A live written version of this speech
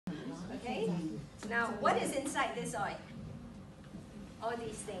Okay? Now, what is inside this oil? All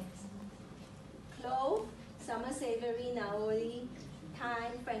these things. Clove, summer savory, naoli,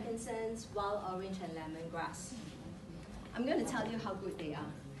 thyme, frankincense, wild orange, and lemongrass. I'm going to tell you how good they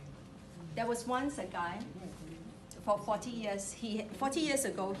are. There was once a guy, for 40 years, 40 years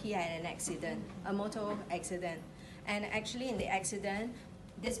ago, he had an accident, a motor accident. And actually in the accident,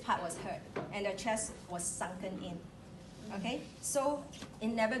 this part was hurt, and the chest was sunken in. Okay? So it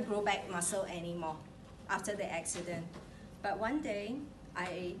never grew back muscle anymore after the accident. But one day,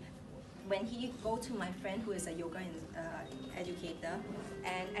 when he go to my friend who is a yoga educator,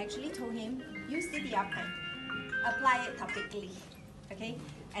 and actually told him, use DDR Prime, apply it topically, okay?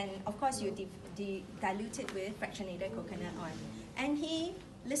 And of course you dilute it with fractionated coconut oil. And he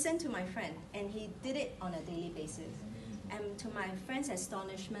listened to my friend, and he did it on a daily basis. And to my friend's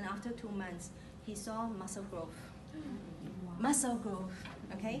astonishment, after 2 months, he saw muscle growth. Muscle growth,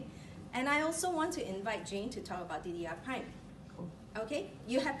 okay? And I also want to invite Jane to talk about DDR Prime. Okay,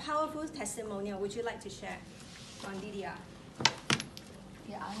 you have powerful testimonial. Would you like to share on DDR?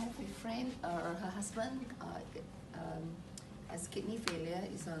 Yeah, I have a friend, her husband has kidney failure,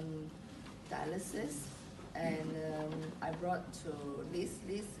 is on dialysis, and I brought to Liz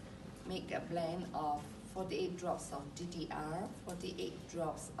make a blend of 48 drops of DDR, 48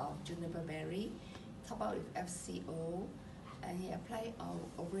 drops of juniper berry, top out with FCO, and he applied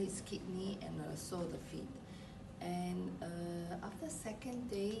over his kidney and also the feet. And after second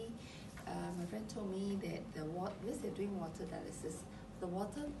day, my friend told me that because they're doing water dialysis, the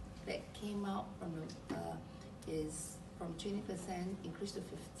water that came out from the is from 20% increased to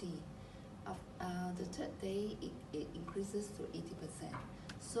 50. The third day, it increases to 80%.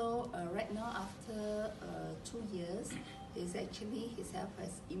 So right now, after 2 years, his health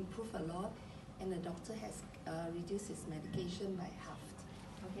has improved a lot, and the doctor has reduced his medication by half.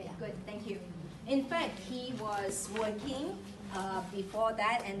 Okay, good, thank you. In fact, he was working before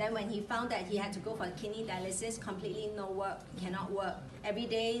that, and then when he found that he had to go for kidney dialysis, completely no work, cannot work. Every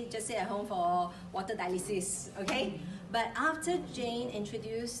day, just sit at home for water dialysis, okay? But after Jane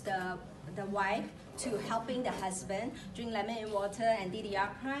introduced the wife to helping the husband drink lemon and water and DDR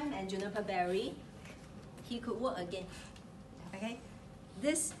Prime and juniper berry, he could work again, okay?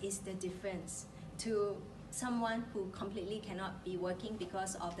 This is the difference to someone who completely cannot be working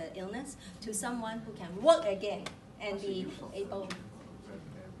because of the illness to someone who can work again and be able.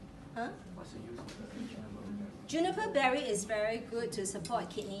 Huh? Juniper berry is very good to support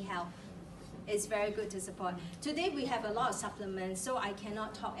kidney health. It's very good to support. Today we have a lot of supplements, so I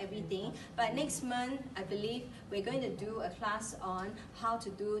cannot talk everything. But next month, I believe we're going to do a class on how to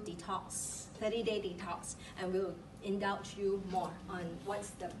do detox, 30-day detox, and we'll indulge you more on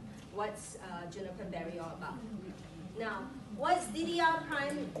what's juniper berry all about. Now, what's DDR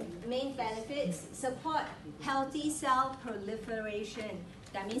Prime main benefits? Support healthy cell proliferation.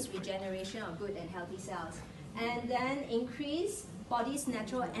 That means regeneration of good and healthy cells. And then increase body's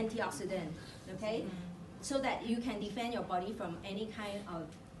natural antioxidant, okay? So that you can defend your body from any kind of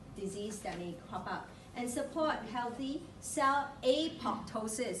disease that may crop up. And support healthy cell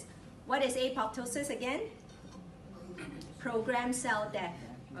apoptosis. What is apoptosis again? Programmed cell death,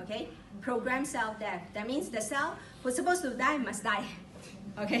 okay? Programmed cell death. That means the cell who's supposed to die must die,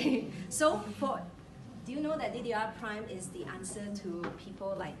 okay? So do you know that DDR Prime is the answer to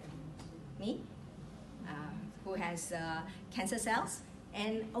people like me, who has cancer cells?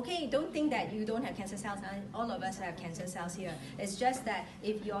 And okay, don't think that you don't have cancer cells. All of us have cancer cells here. It's just that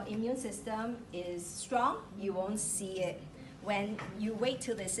if your immune system is strong, you won't see it. When you wait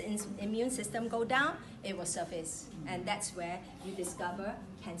till the immune system go down, it will surface. And that's where you discover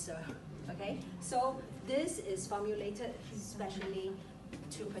cancer, okay? So this is formulated especially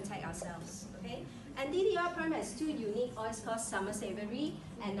to protect ourselves, okay? And DDR Prime has 2 unique oils called summer savory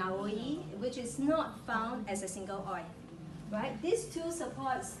and naoi, which is not found as a single oil, right? These 2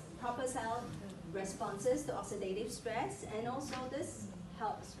 supports proper cell responses to oxidative stress, and also this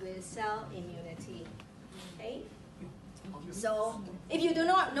helps with cell immunity, okay? So if you do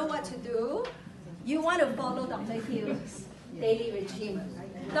not know what to do, you want to follow Dr. Hill's daily regime.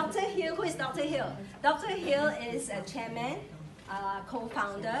 Dr. Hill, who is Dr. Hill? Dr. Hill is a chairman,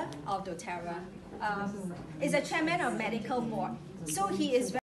 co-founder of doTERRA. Is a chairman of medical board. So he is